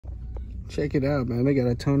Check it out, man. They got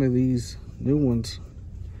a ton of these new ones.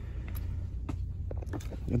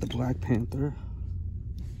 Got the Black Panther.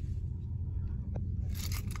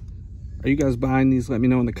 Are you guys buying these? Let me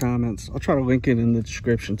know in the comments. I'll try to link it in the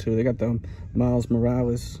description too. They got the Miles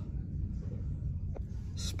Morales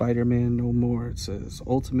Spider-Man No More. It says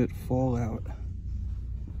Ultimate Fallout.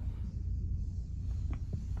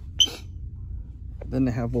 Then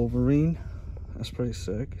they have Wolverine. That's pretty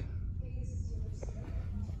sick.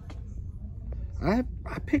 I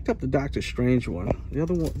picked up the Doctor Strange one. The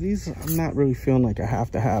other one, these I'm not really feeling like I have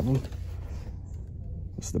to have them.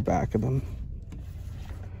 It's the back of them.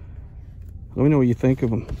 Let me know what you think of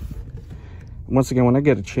them. Once again, when I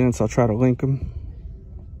get a chance, I'll try to link them.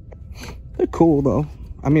 They're cool though.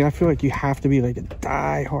 I mean, I feel like you have to be like a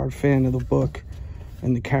die-hard fan of the book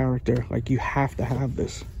and the character. Like you have to have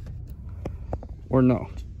this. Or no.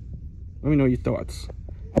 Let me know your thoughts.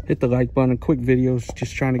 Hit the like button. Quick videos,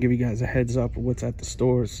 just trying to give you guys a heads up of what's at the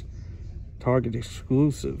stores. Target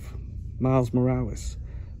exclusive. Miles Morales,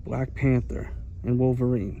 Black Panther, and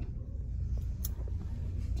Wolverine.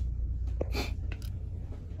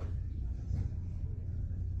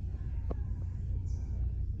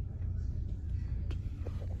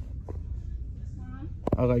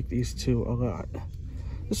 I like these two a lot.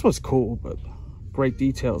 This one's cool, but great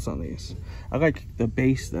details on these. I like the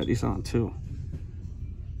base that he's on too.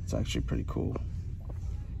 It's actually pretty cool.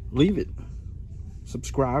 Leave it.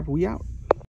 Subscribe. We out.